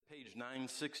Page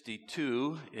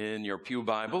 962 in your pew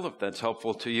Bible, if that's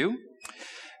helpful to you.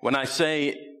 When I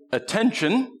say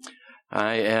attention,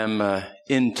 I am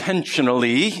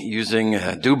intentionally using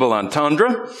double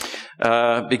entendre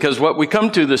because what we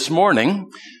come to this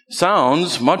morning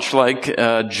sounds much like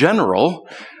a general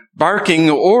barking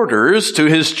orders to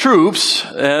his troops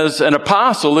as an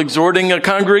apostle exhorting a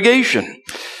congregation.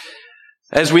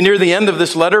 As we near the end of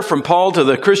this letter from Paul to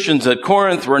the Christians at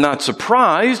Corinth, we're not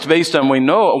surprised, based on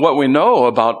what we know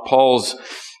about Paul's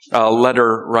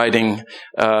letter writing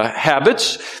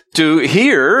habits, to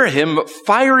hear him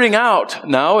firing out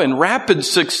now in rapid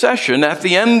succession at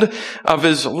the end of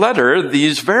his letter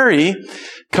these very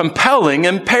compelling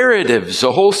imperatives,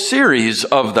 a whole series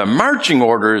of them, marching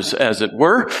orders, as it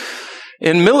were,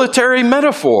 in military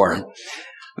metaphor.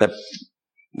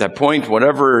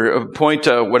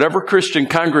 Whatever Christian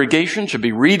congregation should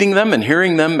be reading them and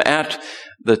hearing them at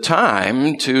the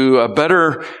time to a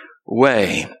better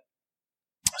way.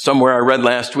 Somewhere I read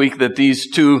last week that these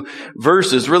two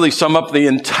verses really sum up the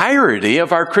entirety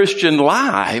of our Christian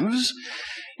lives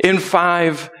in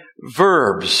 5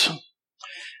 verbs.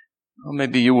 Well,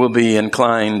 maybe you will be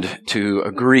inclined to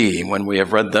agree when we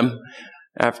have read them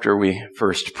after we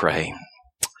first pray.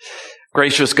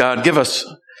 Gracious God, give us,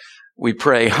 we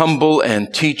pray, humble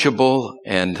and teachable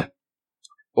and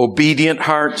obedient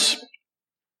hearts,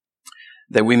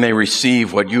 that we may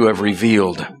receive what you have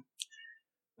revealed,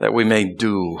 that we may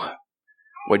do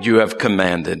what you have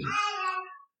commanded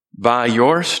by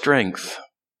your strength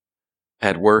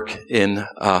at work in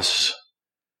us.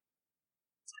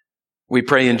 We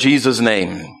pray in Jesus'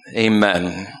 name,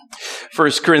 amen.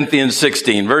 1 Corinthians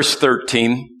 16, verse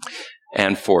 13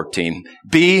 and 14.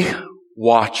 Be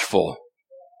watchful.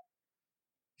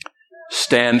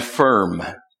 Stand firm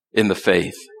in the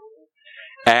faith.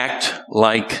 Act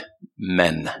like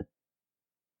men.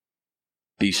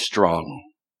 Be strong.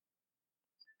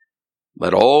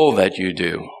 Let all that you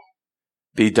do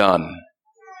be done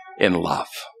in love.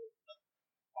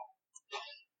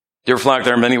 Dear flock,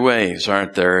 there are many ways,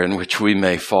 aren't there, in which we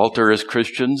may falter as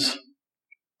Christians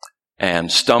and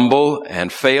stumble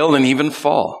and fail and even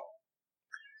fall.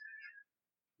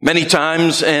 Many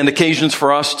times and occasions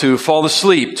for us to fall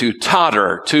asleep, to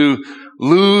totter, to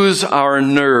lose our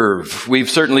nerve. We've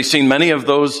certainly seen many of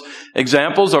those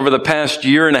examples over the past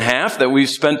year and a half that we've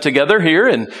spent together here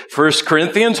in 1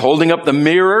 Corinthians, holding up the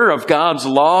mirror of God's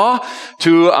law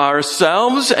to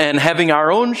ourselves and having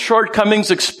our own shortcomings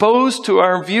exposed to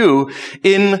our view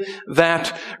in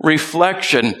that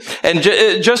reflection. And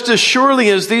just as surely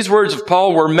as these words of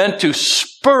Paul were meant to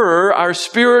spur our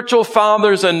spiritual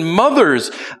fathers and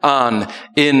mothers on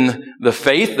in the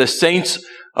faith, the saints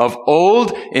of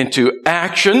old, into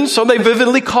action, so they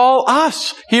vividly call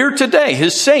us here today,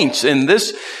 his saints in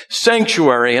this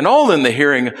sanctuary and all in the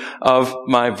hearing of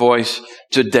my voice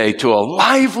today, to a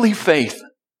lively faith,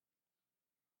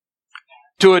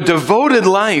 to a devoted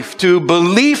life, to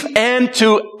belief and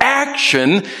to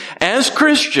action as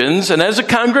Christians and as a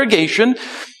congregation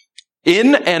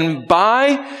in and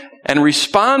by and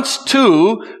response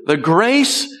to the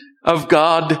grace of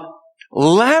God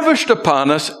lavished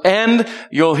upon us, and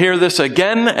you'll hear this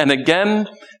again and again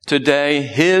today,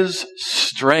 his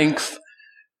strength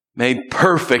made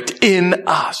perfect in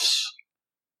us.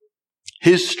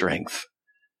 His strength.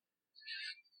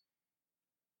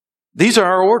 These are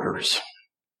our orders.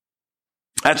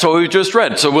 That's what we've just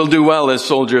read. So we'll do well as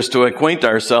soldiers to acquaint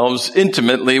ourselves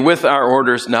intimately with our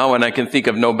orders now, and I can think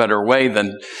of no better way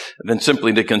than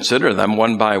simply to consider them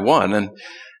one by one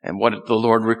and what the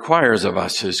Lord requires of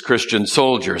us as Christian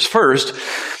soldiers. First,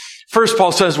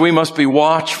 Paul says we must be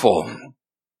watchful.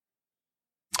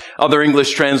 Other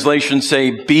English translations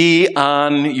say, be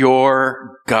on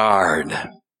your guard,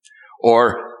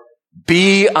 or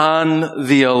be on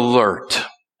the alert.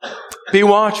 Be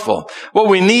watchful. What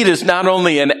we need is not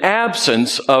only an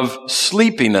absence of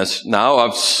sleepiness now,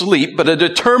 of sleep, but a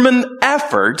determined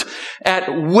effort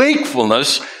at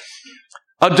wakefulness,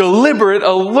 a deliberate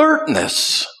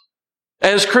alertness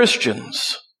as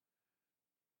Christians,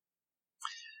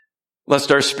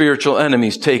 lest our spiritual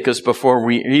enemies take us before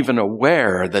we're even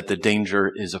aware that the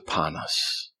danger is upon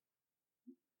us.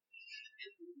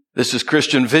 This is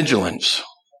Christian vigilance.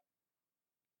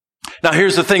 Now,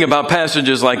 here's the thing about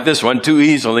passages like this one. Too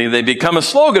easily they become a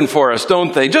slogan for us,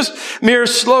 don't they? Just mere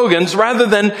slogans rather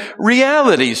than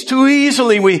realities. Too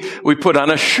easily we put on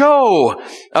a show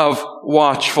of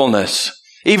watchfulness.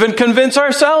 Even convince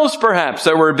ourselves, perhaps,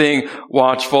 that we're being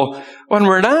watchful when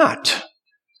we're not.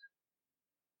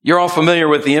 You're all familiar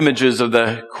with the images of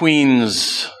the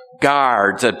Queen's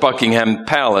guards at Buckingham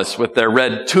Palace with their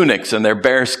red tunics and their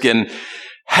bearskin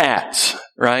hats,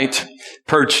 right?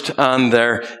 Perched on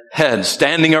their heads,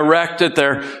 standing erect at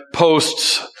their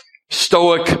posts,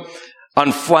 stoic,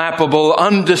 unflappable,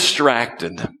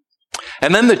 undistracted.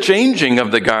 And then the changing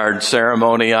of the guard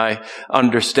ceremony, I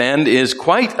understand, is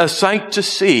quite a sight to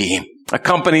see.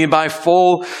 Accompanied by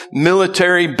full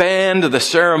military band, the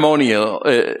ceremony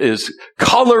is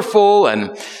colorful,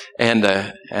 and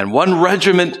one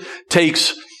regiment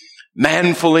takes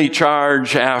manfully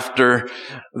charge after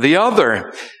the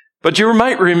other. But you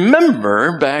might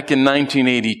remember back in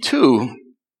 1982,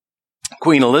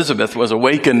 Queen Elizabeth was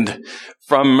awakened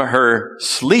from her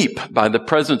sleep by the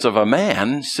presence of a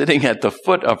man sitting at the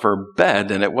foot of her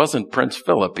bed, and it wasn't Prince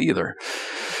Philip either.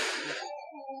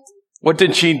 What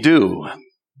did she do?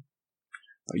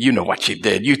 You know what she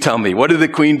did. You tell me. What did the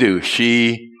Queen do?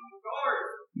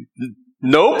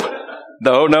 Nope.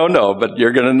 No. But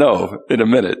you're going to know in a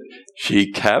minute.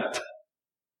 She kept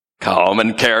calm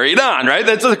and carried on, right?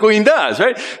 That's what the Queen does,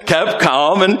 right? Kept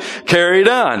calm and carried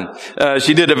on.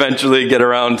 She did eventually get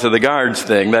around to the guards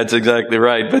thing. That's exactly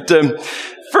right. But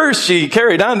first, she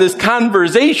carried on this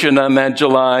conversation on that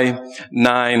July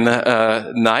 9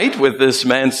 night with this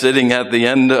man sitting at the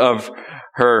end of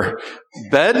her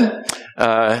bed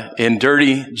in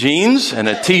dirty jeans and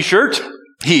a T-shirt.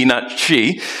 He, not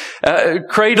she,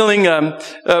 cradling a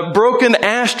broken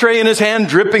ashtray in his hand,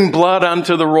 dripping blood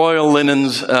onto the royal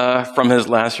linens from his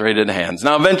lacerated hands.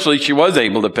 Now, eventually, she was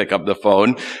able to pick up the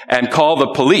phone and call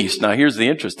the police. Now, here's the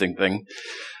interesting thing.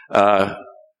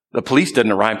 The police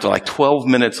didn't arrive till like 12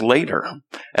 minutes later.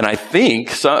 And I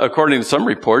think, according to some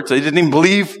reports, they didn't even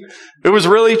believe it was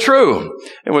really true.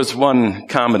 It was one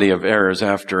comedy of errors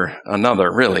after another,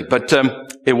 really. But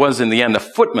it was, in the end, a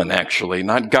footman, actually,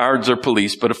 not guards or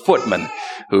police, but a footman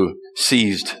who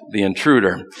seized the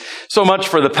intruder. So much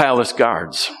for the palace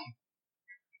guards.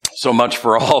 So much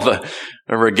for all the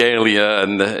regalia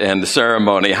and the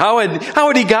ceremony. How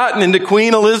had he gotten into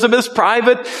Queen Elizabeth's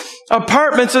private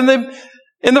apartments in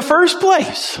the first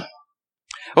place?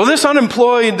 Well, this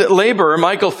unemployed laborer,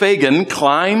 Michael Fagan,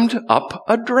 climbed up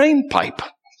a drain pipe.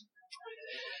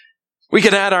 We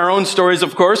could add our own stories,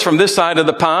 of course, from this side of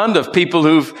the pond of people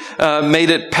who've made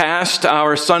it past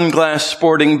our sunglass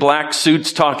sporting black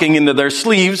suits talking into their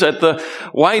sleeves at the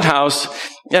White House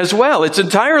as well. It's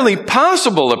entirely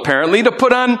possible, apparently, to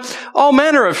put on all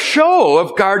manner of show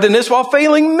of guardedness while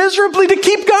failing miserably to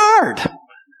keep guard.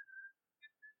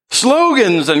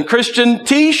 Slogans and Christian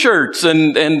T-shirts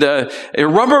and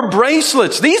rubber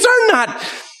bracelets. These are not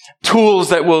tools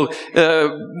that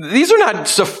these are not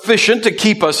sufficient to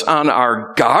keep us on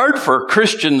our guard for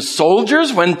Christian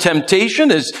soldiers when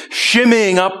temptation is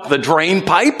shimmying up the drain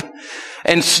pipe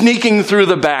and sneaking through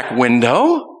the back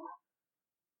window.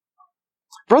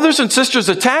 Brothers and sisters,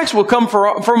 attacks will come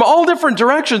from all different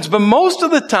directions, but most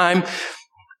of the time,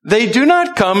 they do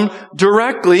not come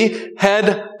directly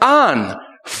head on.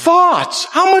 Thoughts.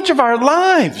 How much of our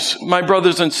lives, my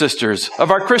brothers and sisters,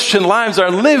 of our Christian lives are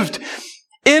lived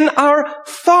in our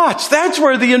thoughts? That's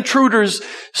where the intruders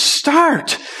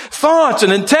start. Thoughts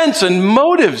and intents and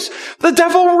motives. The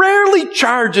devil rarely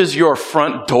charges your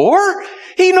front door.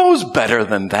 He knows better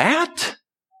than that.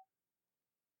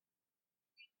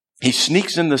 He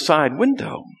sneaks in the side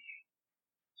window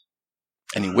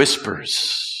and he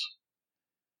whispers.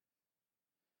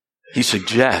 He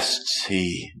suggests,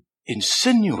 he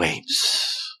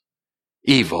insinuates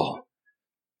evil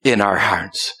in our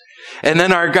hearts. And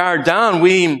then our guard down,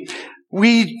 we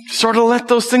sort of let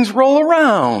those things roll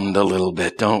around a little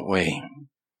bit, don't we?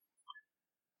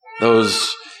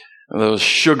 Those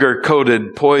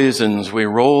sugar-coated poisons, we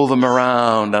roll them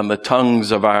around on the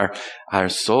tongues of our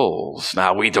souls.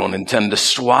 Now, we don't intend to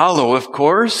swallow, of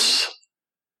course.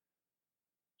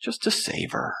 Just to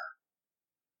savor.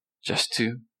 Just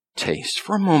to taste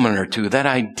for a moment or two that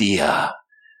idea,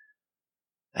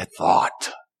 that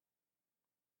thought,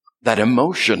 that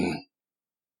emotion,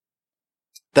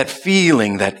 that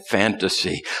feeling, that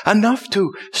fantasy, enough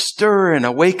to stir and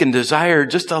awaken desire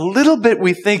just a little bit,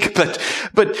 we think,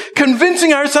 but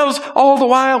convincing ourselves all the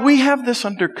while we have this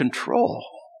under control.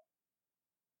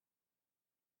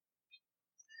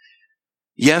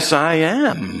 Yes, I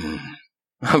am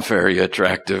a very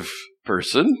attractive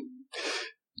person.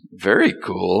 Very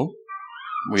cool.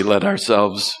 We let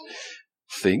ourselves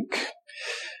think.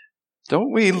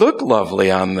 Don't we look lovely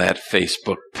on that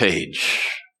Facebook page?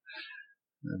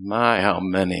 My, how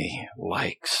many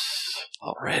likes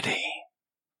already.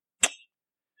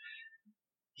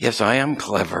 Yes, I am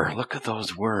clever. Look at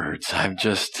those words I've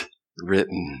just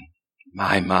written.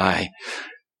 My.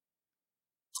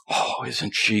 Oh,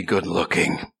 isn't she good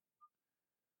looking?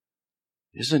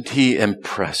 Isn't he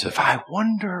impressive? I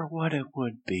wonder what it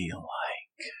would be like.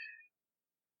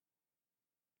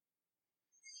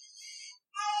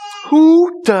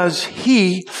 Who does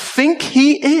he think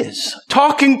he is,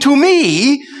 talking to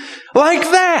me like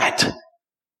that?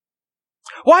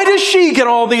 Why does she get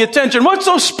all the attention? What's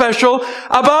so special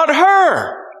about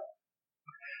her?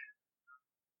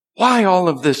 Why all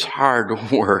of this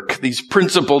hard work, these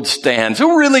principled stands?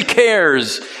 Who really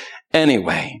cares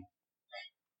anyway?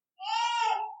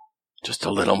 Just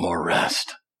a little more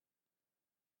rest.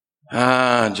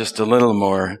 Just a little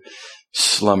more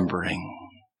slumbering.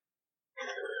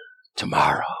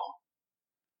 Tomorrow.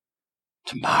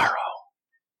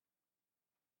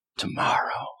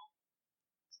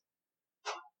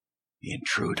 The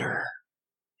intruder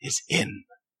is in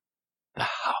the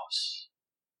house.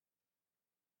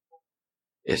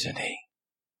 Isn't he?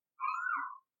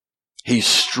 He's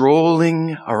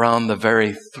strolling around the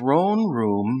very throne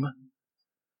room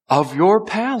of your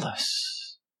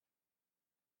palace.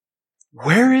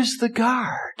 Where is the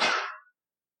guard?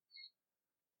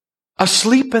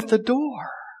 Asleep at the door,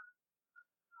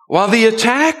 while the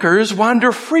attackers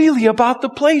wander freely about the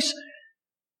place.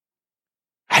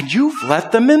 And you've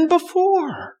let them in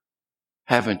before,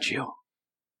 haven't you?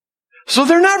 So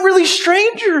they're not really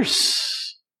strangers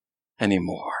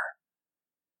anymore.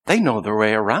 They know their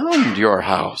way around your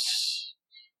house.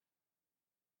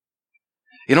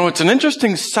 You know, it's an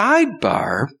interesting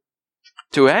sidebar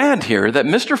to add here that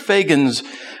Mr. Fagin's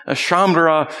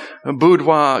Chambre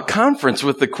Boudoir conference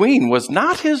with the Queen was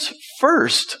not his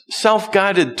first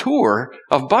self-guided tour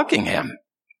of Buckingham.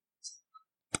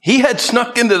 He had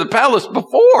snuck into the palace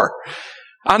before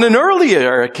on an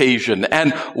earlier occasion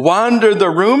and wandered the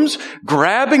rooms,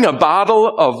 grabbing a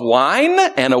bottle of wine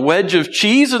and a wedge of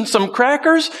cheese and some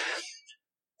crackers,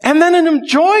 and then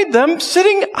enjoyed them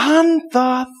sitting on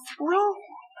the throne.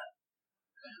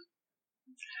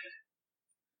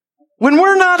 When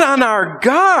we're not on our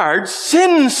guard,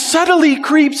 sin subtly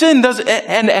creeps in,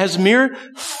 and as mere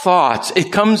thoughts.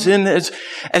 It comes in as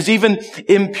even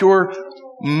impure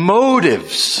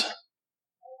motives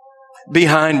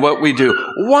behind what we do.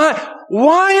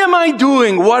 Why am I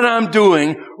doing what I'm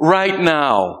doing right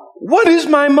now? What is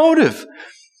my motive?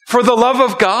 For the love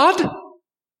of God?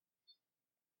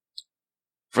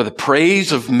 For the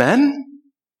praise of men?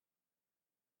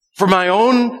 For my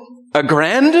own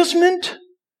aggrandizement?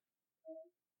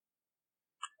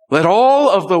 Let all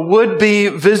of the would-be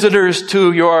visitors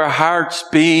to your hearts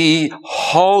be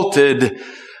halted,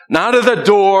 not at the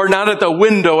door, not at the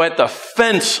window, at the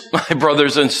fence, my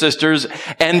brothers and sisters,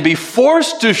 and be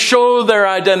forced to show their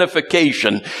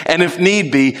identification, and if need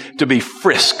be, to be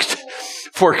frisked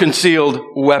for concealed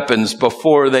weapons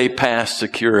before they pass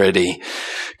security.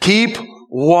 Keep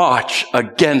watch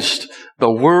against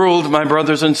the world, my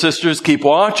brothers and sisters. Keep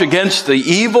watch against the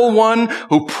evil one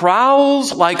who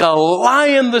prowls like a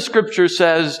lion, the scripture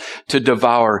says, to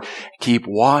devour. Keep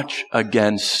watch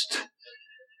against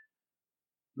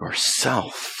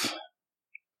yourself.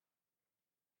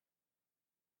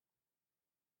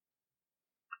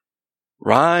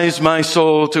 Rise, my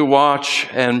soul, to watch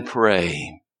and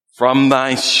pray. From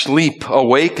thy sleep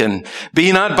awaken.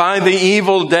 Be not by the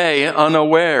evil day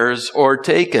unawares or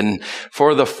taken.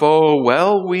 For the foe,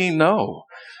 well we know,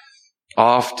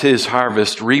 oft his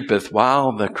harvest reapeth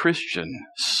while the Christian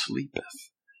sleepeth.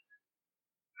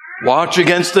 Watch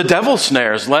against the devil's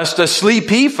snares, lest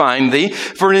asleep he find thee.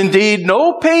 For indeed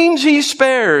no pains he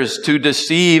spares to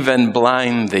deceive and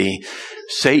blind thee.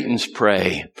 Satan's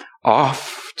prey,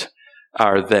 oft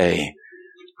are they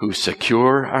who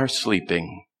secure our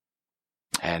sleeping,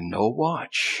 and no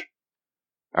watch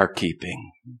are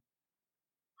keeping.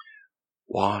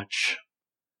 Watch.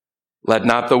 Let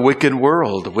not the wicked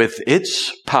world with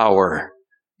its power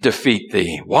defeat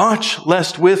thee. Watch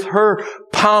lest with her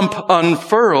pomp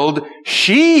unfurled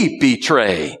she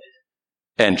betray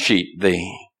and cheat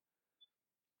thee.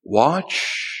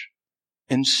 Watch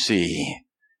and see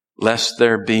lest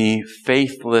there be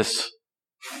faithless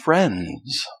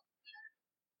friends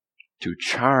to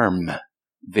charm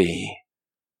thee,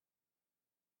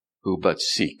 who but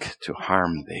seek to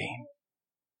harm thee.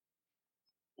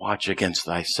 Watch against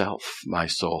thyself, my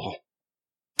soul,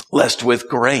 lest with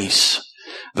grace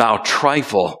thou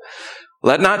trifle.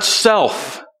 Let not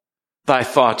self thy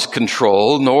thoughts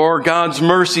control, nor God's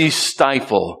mercy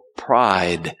stifle.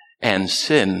 Pride and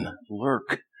sin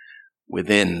lurk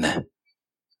within.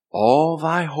 All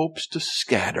thy hopes to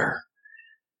scatter,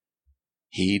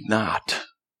 heed not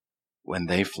when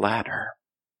they flatter.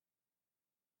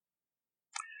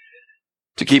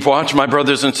 To keep watch, my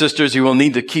brothers and sisters, you will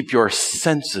need to keep your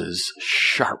senses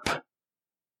sharp.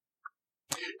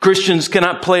 Christians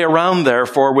cannot play around,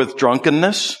 therefore, with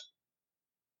drunkenness,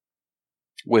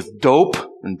 with dope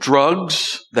and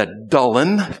drugs that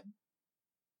dullen,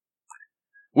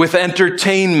 with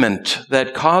entertainment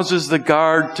that causes the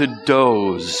guard to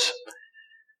doze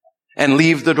and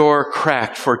leave the door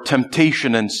cracked for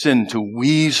temptation and sin to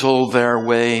weasel their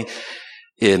way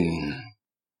in.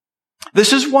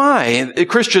 This is why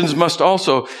Christians must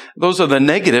also, those are the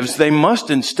negatives, they must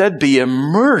instead be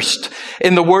immersed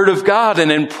in the Word of God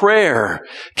and in prayer,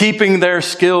 keeping their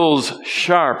skills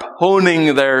sharp,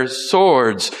 honing their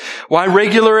swords. Why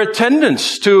regular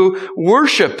attendance to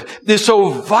worship is so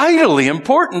vitally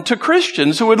important to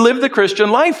Christians who would live the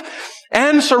Christian life,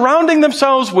 and surrounding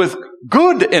themselves with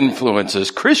good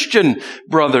influences, Christian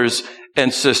brothers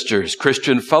and sisters,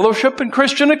 Christian fellowship and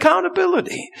Christian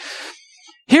accountability.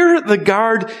 Here the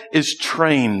guard is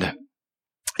trained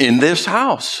in this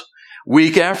house.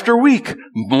 Week after week,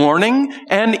 morning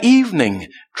and evening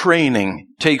training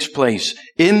takes place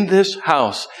in this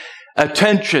house.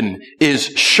 Attention is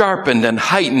sharpened and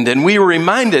heightened, and we are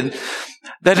reminded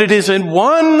that it is in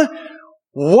one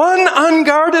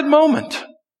unguarded moment.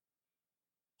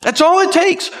 That's all it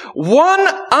takes. One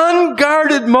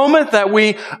unguarded moment that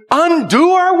we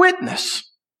undo our witness.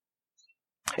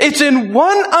 It's in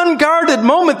one unguarded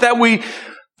moment that we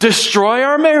destroy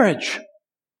our marriage.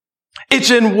 It's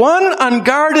in one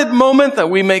unguarded moment that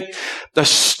we make the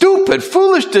stupid,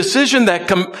 foolish decision that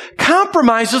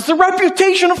compromises the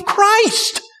reputation of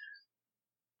Christ.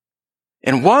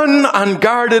 In one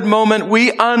unguarded moment,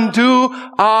 we undo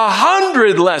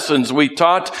 100 lessons we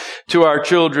taught to our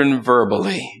children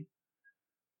verbally.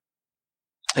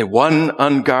 In one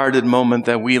unguarded moment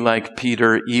that we, like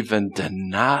Peter, even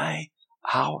deny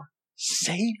our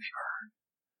Savior.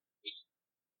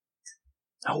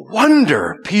 No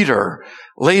wonder Peter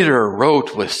later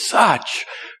wrote with such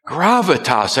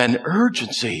gravitas and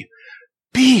urgency,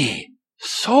 be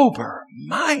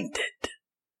sober-minded.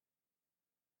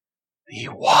 Be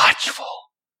watchful.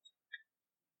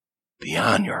 Be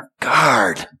on your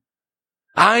guard.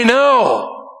 I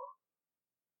know.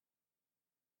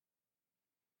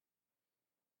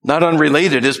 Not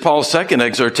unrelated is Paul's second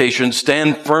exhortation,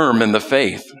 stand firm in the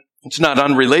faith. It's not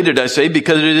unrelated, I say,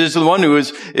 because it is the one who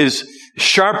is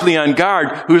sharply on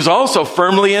guard, who is also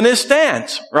firmly in his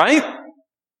stance, right?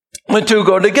 The two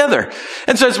go together.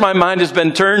 And since my mind has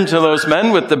been turned to those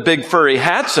men with the big furry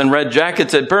hats and red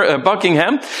jackets at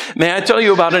Buckingham, may I tell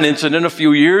you about an incident a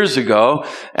few years ago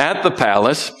at the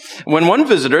palace when one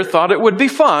visitor thought it would be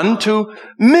fun to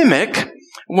mimic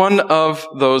one of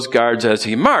those guards as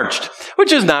he marched,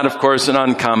 which is not, of course, an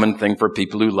uncommon thing for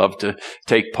people who love to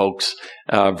take pokes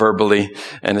verbally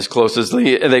and as close as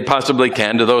they possibly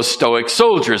can to those stoic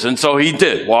soldiers. And so he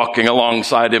did, walking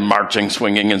alongside him, marching,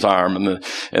 swinging his arm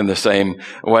in the same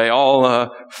way.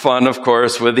 All fun, of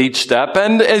course, with each step.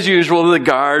 And as usual, the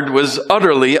guard was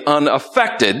utterly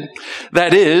unaffected.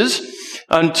 That is,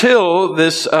 until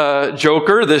this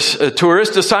joker, this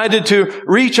tourist, decided to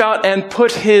reach out and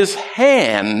put his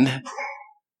hand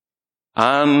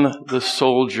on the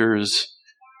soldier's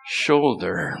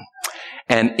shoulder.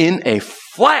 And in a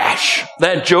flash,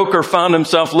 that joker found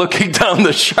himself looking down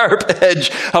the sharp edge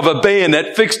of a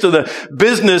bayonet fixed to the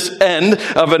business end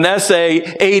of an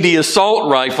SA-80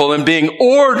 assault rifle and being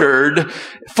ordered,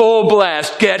 full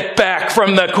blast, get back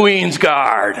from the Queen's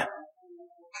Guard.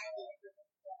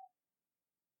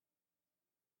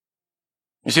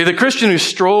 You see, the Christian who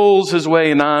strolls his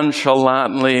way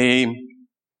nonchalantly,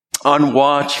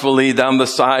 unwatchfully down the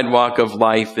sidewalk of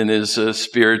life in his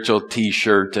spiritual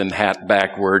t-shirt and hat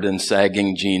backward and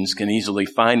sagging jeans can easily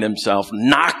find himself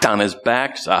knocked on his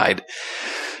backside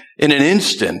in an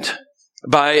instant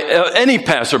by any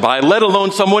passerby, let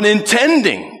alone someone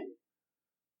intending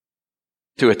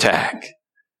to attack.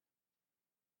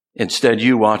 Instead,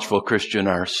 you, watchful Christian,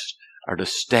 are to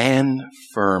stand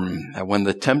firm, that when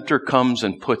the tempter comes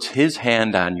and puts his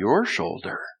hand on your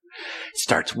shoulder,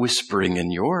 starts whispering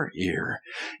in your ear,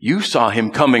 you saw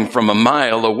him coming from a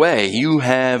mile away. You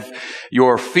have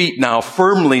your feet now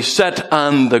firmly set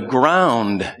on the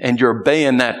ground and your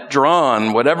bayonet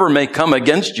drawn, whatever may come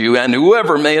against you and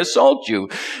whoever may assault you.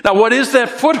 Now, what is that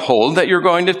foothold that you're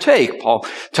going to take? Paul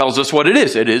tells us what it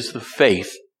is. It is the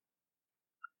faith.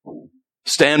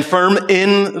 Stand firm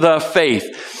in the faith.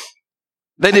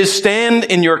 That is, stand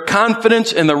in your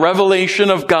confidence in the revelation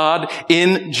of God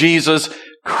in Jesus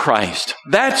Christ.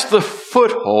 That's the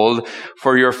foothold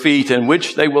for your feet in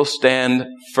which they will stand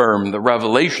firm. The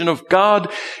revelation of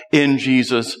God in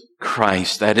Jesus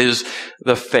Christ. That is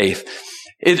the faith.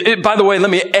 By the way, let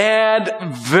me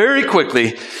add very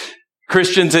quickly,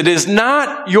 Christians, it is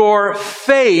not your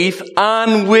faith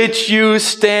on which you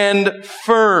stand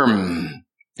firm.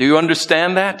 Do you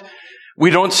understand that? We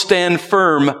don't stand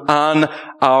firm on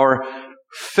our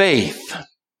faith.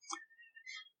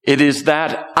 It is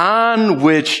that on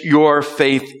which your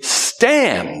faith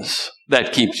stands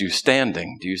that keeps you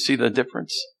standing. Do you see the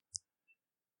difference?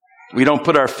 We don't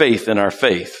put our faith in our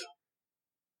faith.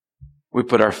 We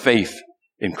put our faith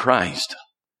in Christ.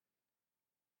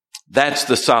 That's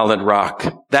the solid rock.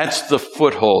 That's the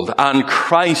foothold. On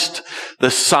Christ,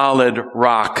 the solid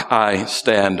rock, I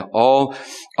stand. All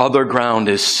other ground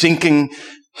is sinking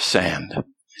sand.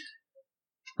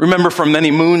 Remember from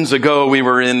many moons ago, we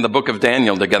were in the book of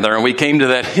Daniel together, and we came to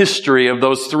that history of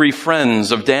those three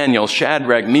friends of Daniel,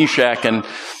 Shadrach, Meshach, and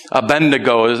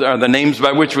Abednego are the names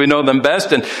by which we know them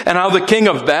best, and how the king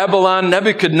of Babylon,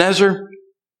 Nebuchadnezzar,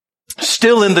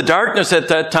 still in the darkness at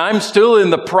that time, still in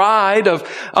the pride of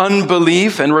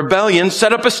unbelief and rebellion,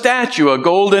 set up a statue, a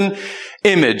golden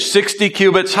image, 60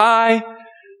 cubits high,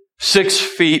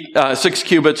 6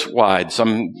 cubits wide,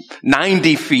 some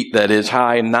 90 feet that is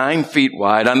high, 9 feet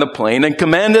wide on the plain, and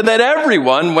commanded that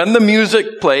everyone, when the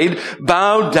music played,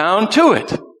 bow down to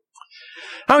it.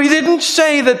 Now, he didn't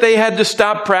say that they had to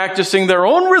stop practicing their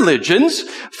own religions.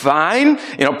 Fine,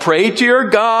 pray to your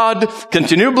God,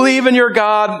 continue to believe in your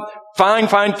God. Fine.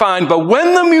 But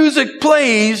when the music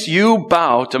plays, you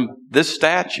bow to this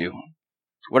statue,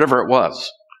 whatever it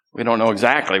was. We don't know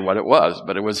exactly what it was,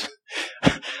 but it was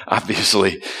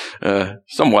obviously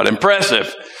somewhat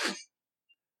impressive.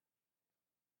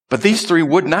 But these three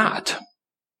would not.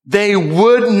 They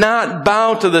would not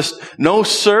bow to this. No,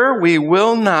 sir, we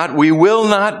will not. We will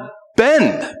not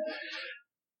bend.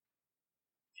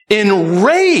 In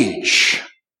rage,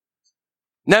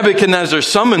 Nebuchadnezzar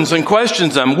summons and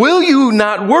questions them. Will you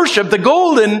not worship the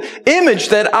golden image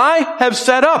that I have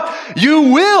set up?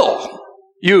 You will,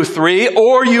 you three,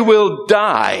 or you will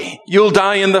die. You'll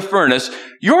die in the furnace.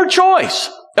 Your choice.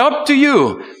 Up to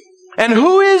you. And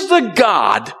who is the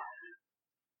God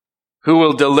who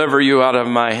will deliver you out of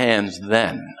my hands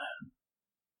then?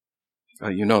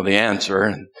 Well, you know the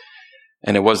answer.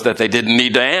 And it was that they didn't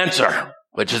need to answer,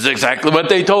 which is exactly what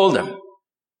they told him.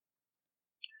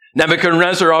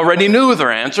 Nebuchadnezzar already knew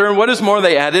their answer, and what is more,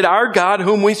 they added, our God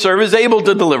whom we serve is able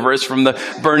to deliver us from the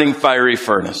burning fiery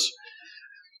furnace.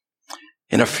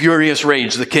 In a furious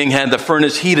rage, the king had the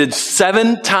furnace heated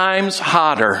 7 times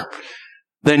hotter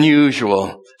than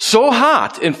usual. So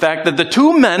hot, in fact, that the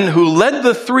 2 men who led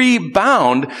the 3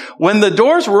 bound, when the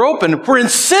doors were opened, were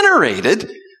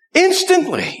incinerated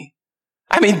instantly.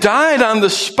 Died on the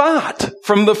spot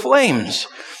from the flames.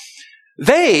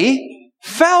 They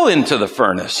fell into the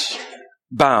furnace,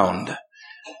 bound.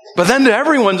 But then to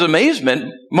everyone's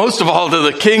amazement, most of all to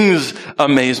the king's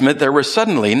amazement, there were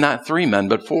suddenly not 3 men,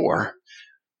 but 4.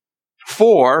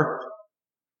 4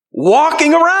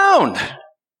 walking around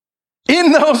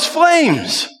in those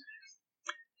flames.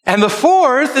 And the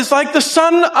 4th is like the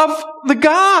son of the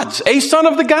gods. A son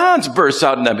of the gods, bursts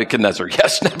out Nebuchadnezzar.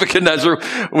 Yes, Nebuchadnezzar,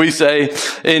 we say,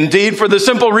 indeed, for the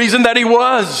simple reason that he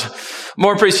was.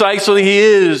 More precisely, he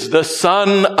is the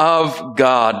Son of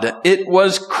God. It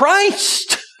was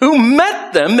Christ who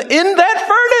met them in that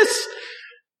furnace.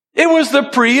 It was the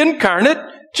pre-incarnate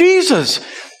Jesus.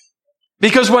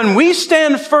 Because when we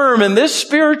stand firm in this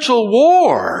spiritual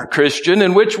war, Christian,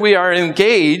 in which we are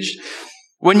engaged,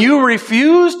 when you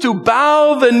refuse to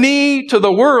bow the knee to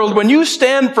the world, when you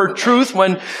stand for truth,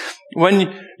 when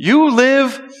you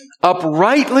live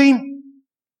uprightly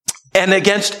and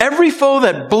against every foe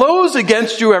that blows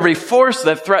against you, every force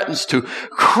that threatens to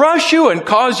crush you and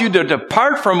cause you to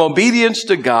depart from obedience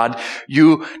to God,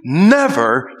 you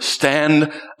never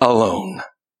stand alone.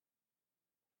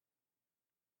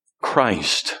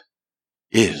 Christ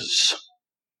is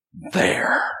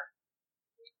there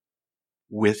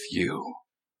with you,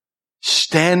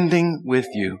 standing with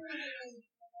you.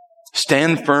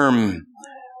 Stand firm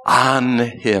on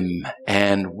him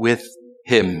and with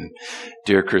him,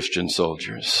 dear Christian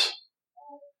soldiers.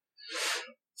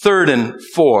 3rd and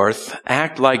 4th,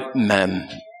 act like men.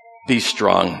 Be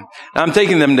strong. Now, I'm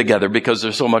taking them together because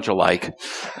they're so much alike.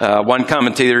 One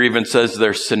commentator even says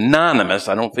they're synonymous.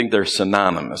 I don't think they're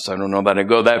synonymous. I don't know that I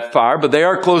go that far, but they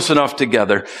are close enough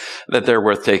together that they're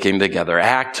worth taking together.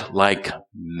 Act like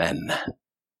men.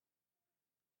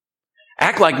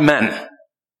 Act like men.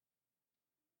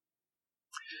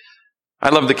 I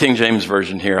love the King James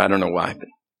Version here. I don't know why. But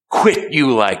quit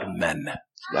you like men.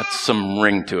 got some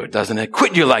ring to it, doesn't it?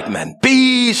 Quit you like men.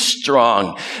 Be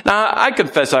strong. Now, I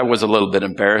confess I was a little bit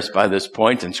embarrassed by this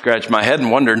point and scratched my head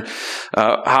and wondered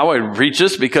how I'd reach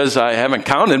this because I haven't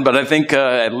counted, but I think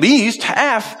at least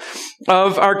half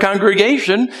of our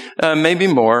congregation, maybe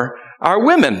more, are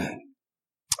women.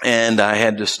 And I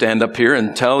had to stand up here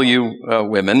and tell you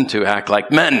women to act like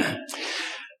men.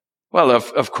 Well,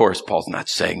 of course, Paul's not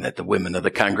saying that the women of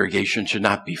the congregation should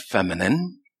not be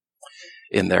feminine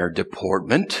in their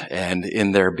deportment and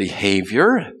in their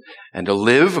behavior, and to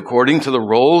live according to the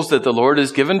roles that the Lord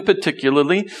has given,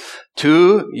 particularly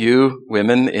to you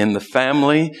women in the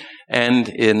family and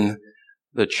in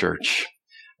the church.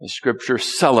 The Scripture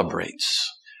celebrates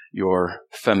your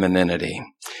femininity.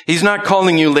 He's not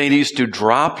calling you ladies to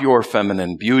drop your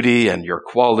feminine beauty and your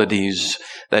qualities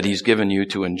that He's given you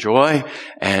to enjoy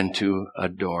and to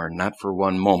adorn, not for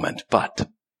one moment. But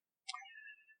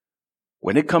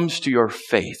when it comes to your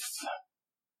faith,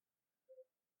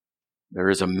 there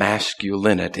is a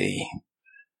masculinity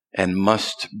and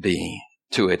must be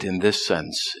to it in this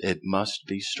sense. It must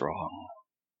be strong.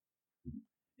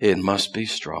 It must be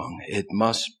strong. It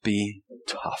must be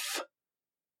tough.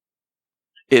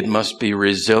 It must be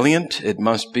resilient. It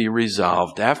must be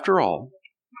resolved. After all,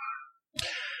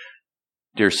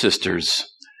 dear sisters,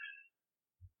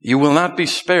 you will not be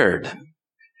spared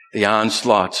the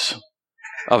onslaughts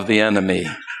of the enemy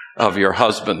of your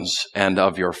husbands and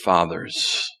of your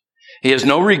fathers. He has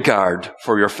no regard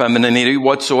for your femininity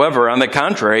whatsoever. On the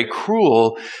contrary,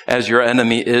 cruel as your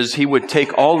enemy is, he would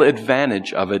take all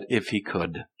advantage of it if he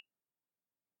could.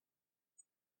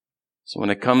 So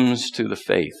when it comes to the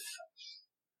faith,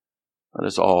 let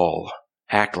us all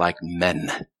act like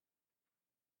men.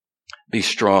 Be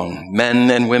strong.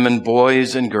 Men and women,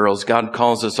 boys and girls. God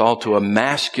calls us all to a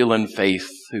masculine faith,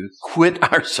 to quit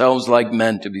ourselves like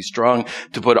men, to be strong,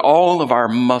 to put all of our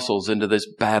muscles into this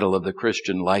battle of the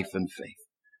Christian life and faith.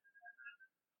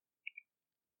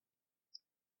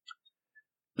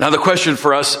 Now the question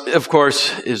for us, of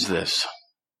course, is this.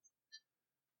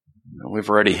 We've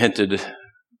already hinted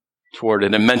toward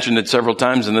it and mentioned it several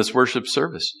times in this worship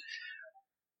service.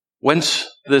 Whence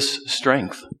this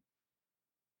strength?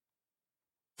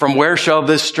 From where shall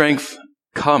this strength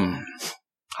come?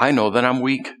 I know that I'm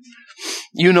weak.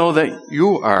 You know that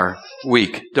you are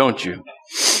weak, don't you?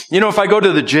 You know, if I go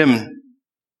to the gym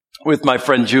with my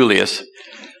friend Julius,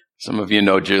 some of you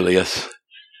know Julius,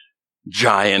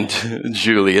 giant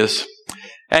Julius,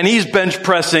 and he's bench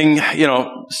pressing,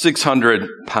 600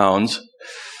 pounds,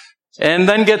 and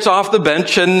then gets off the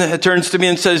bench and turns to me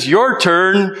and says, "Your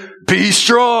turn, be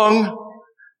strong."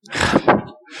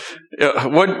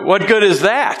 What good is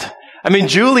that? I mean,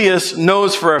 Julius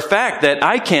knows for a fact that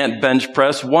I can't bench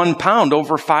press 1 pound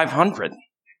over 500.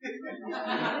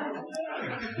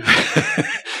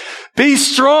 Be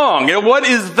strong. What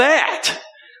is that?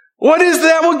 What is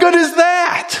that? What good is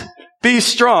that? Be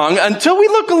strong, until we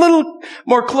look a little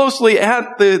more closely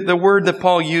at the word that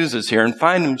Paul uses here and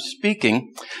find him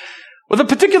speaking with a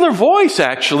particular voice,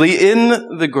 actually,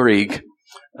 in the Greek.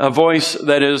 A voice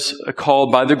that is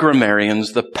called by the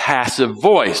grammarians the passive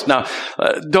voice. Now,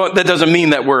 that doesn't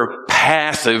mean that we're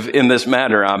passive in this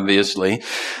matter, obviously,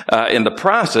 in the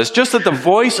process. Just that the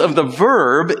voice of the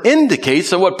verb indicates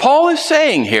that what Paul is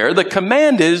saying here, the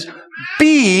command is,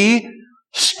 be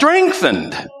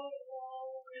strengthened.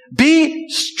 Be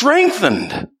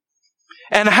strengthened.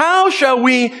 And how shall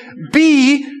we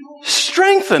be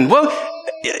strengthened? Well,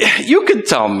 you could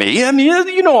tell me. I mean,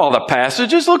 you know all the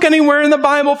passages. Look anywhere in the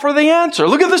Bible for the answer.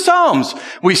 Look at the Psalms.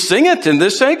 We sing it in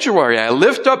this sanctuary. I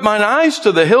lift up mine eyes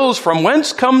to the hills. From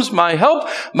whence comes my help?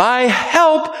 My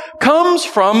help comes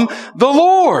from the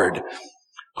Lord,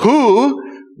 who,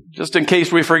 just in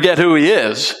case we forget who He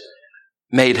is,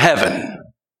 made heaven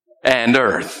and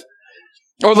earth.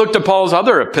 Or look to Paul's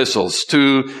other epistles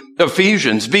to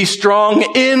Ephesians. Be strong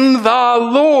in the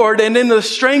Lord and in the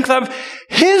strength of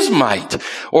His might.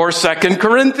 Or 2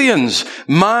 Corinthians.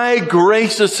 My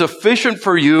grace is sufficient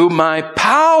for you. My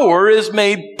power is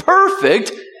made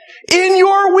perfect in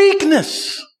your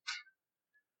weakness.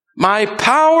 My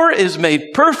power is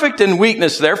made perfect in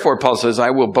weakness. Therefore, Paul says,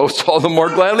 I will boast all the more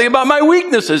gladly about my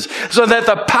weaknesses, so that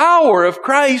the power of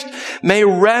Christ may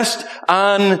rest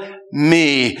on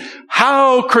me.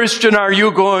 How, Christian, are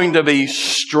you going to be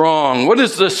strong? What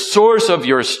is the source of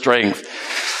your strength?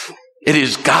 It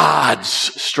is God's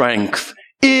strength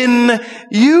in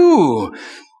you.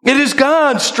 It is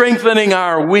God strengthening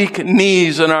our weak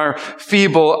knees and our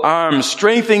feeble arms,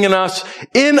 strengthening us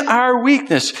in our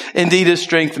weakness. Indeed, His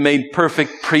strength made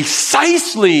perfect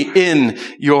precisely in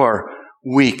your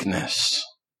weakness.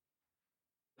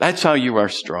 That's how you are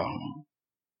strong.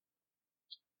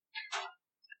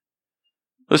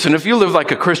 Listen, if you live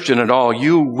like a Christian at all,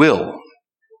 you will.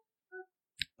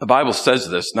 The Bible says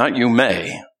this, not you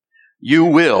may. You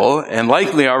will, and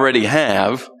likely already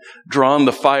have, drawn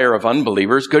the fire of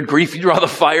unbelievers. Good grief, you draw the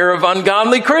fire of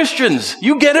ungodly Christians.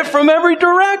 You get it from every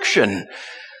direction.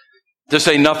 To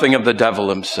say nothing of the devil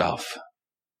himself.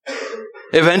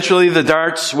 Eventually, the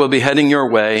darts will be heading your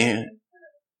way. In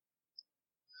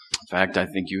fact, I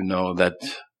think you know that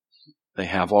they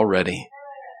have already.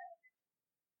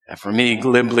 And for me,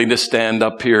 glibly to stand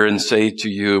up here and say to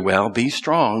you, well, be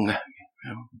strong.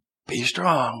 Be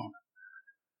strong.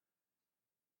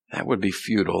 That would be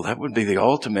futile. That would be the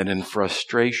ultimate in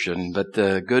frustration. But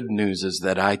the good news is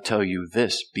that I tell you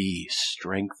this, be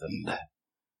strengthened.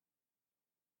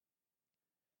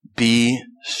 Be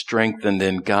strengthened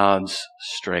in God's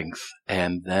strength,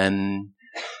 and then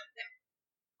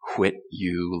quit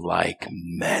you like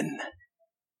men.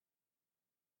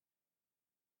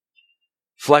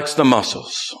 Flex the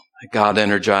muscles that God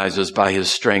energizes by His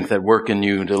strength at work in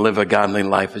you to live a godly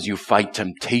life as you fight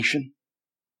temptation,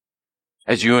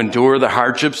 as you endure the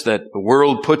hardships that the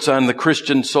world puts on the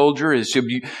Christian soldier, as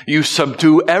you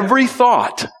subdue every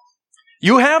thought.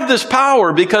 You have this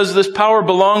power because this power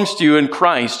belongs to you in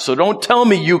Christ. So don't tell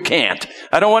me you can't.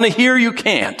 I don't want to hear you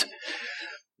can't.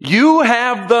 You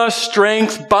have the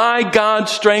strength by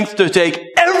God's strength to take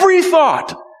every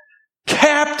thought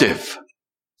captive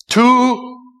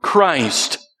to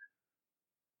Christ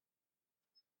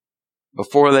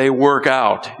before they work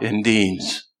out in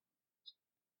deeds.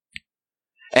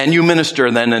 And you minister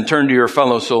then and turn to your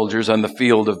fellow soldiers on the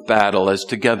field of battle as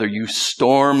together you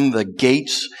storm the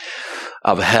gates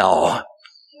of hell.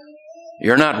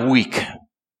 You're not weak.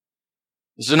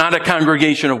 This is not a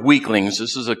congregation of weaklings.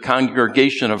 This is a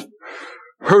congregation of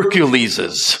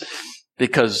Herculeses,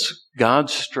 because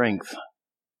God's strength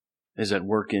is at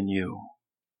work in you.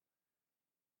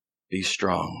 Be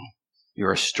strong. You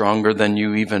are stronger than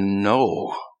you even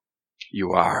know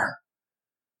you are,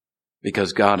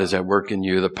 because God is at work in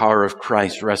you. The power of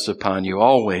Christ rests upon you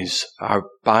always. Our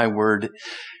byword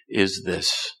is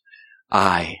this: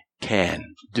 I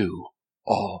can do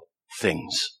all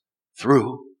things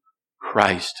through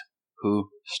Christ who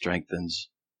strengthens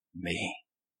me.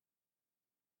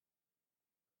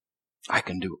 I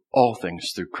can do all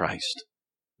things through Christ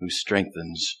who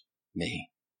strengthens me.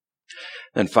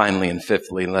 Then finally and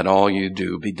fifthly, let all you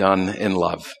do be done in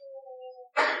love.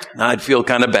 Now, I'd feel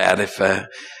kind of bad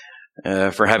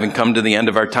if for having come to the end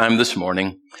of our time this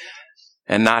morning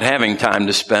and not having time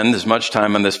to spend as much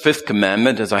time on this fifth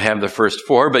commandment as I have the first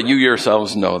four, but you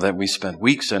yourselves know that we spent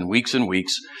weeks and weeks and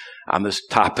weeks on this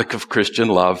topic of Christian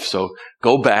love. So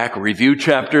go back, review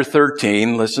chapter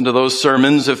 13, listen to those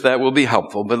sermons if that will be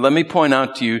helpful. But let me point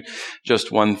out to you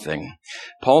just one thing.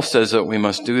 Paul says that we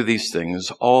must do these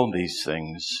things, all these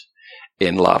things,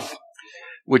 in love,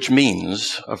 which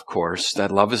means, of course,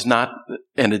 that love is not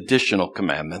an additional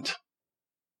commandment.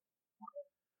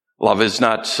 Love is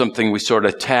not something we sort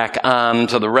of tack on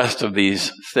to the rest of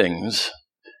these things.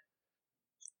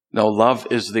 No, love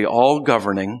is the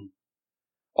all-governing,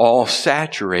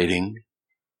 all-saturating,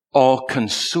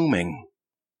 all-consuming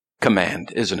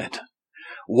command, isn't it?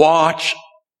 Watch,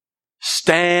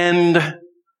 stand,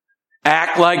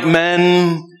 act like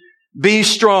men, be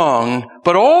strong,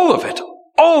 but all of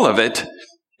it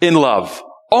in love.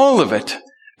 All of it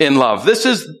in love. This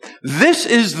is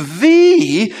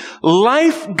the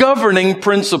life-governing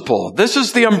principle. This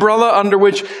is the umbrella under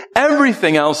which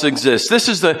everything else exists. This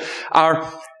is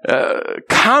our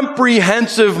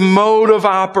comprehensive mode of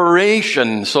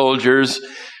operation, soldiers.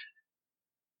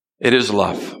 It is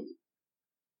love.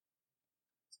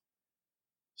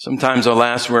 Sometimes,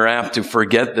 alas, we're apt to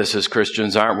forget this as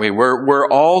Christians, aren't we? We're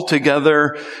all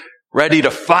together ready to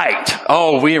fight.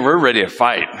 Oh, we're ready to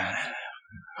fight.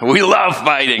 We love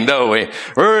fighting, don't we?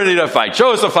 We're ready to fight.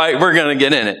 Show us a fight, we're going to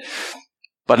get in it.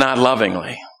 But not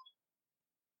lovingly.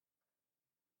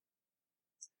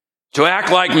 To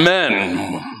act like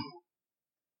men,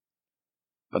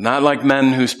 but not like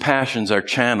men whose passions are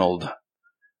channeled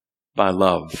by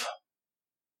love.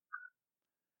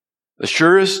 The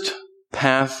surest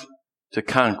path to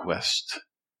conquest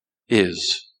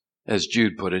is, as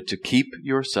Jude put it, to keep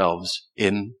yourselves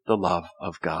in the love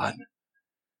of God.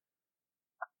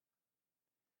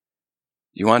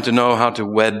 You want to know how to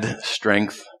wed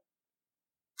strength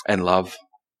and love?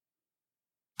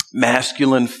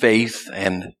 Masculine faith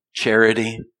and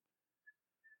charity,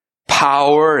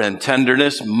 power and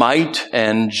tenderness, might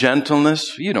and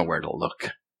gentleness. You know where to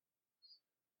look.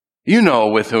 You know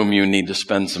with whom you need to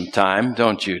spend some time,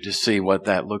 don't you, to see what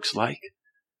that looks like?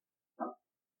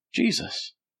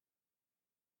 Jesus.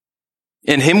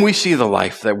 In him we see the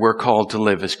life that we're called to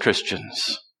live as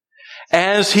Christians.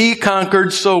 As he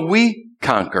conquered, so we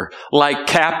conquer. Like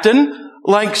captain,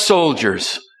 like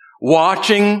soldiers,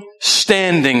 watching,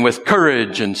 standing with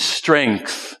courage and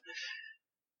strength.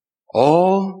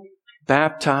 All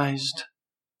baptized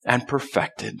and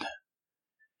perfected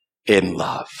in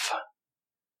love.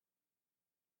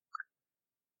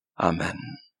 Amen.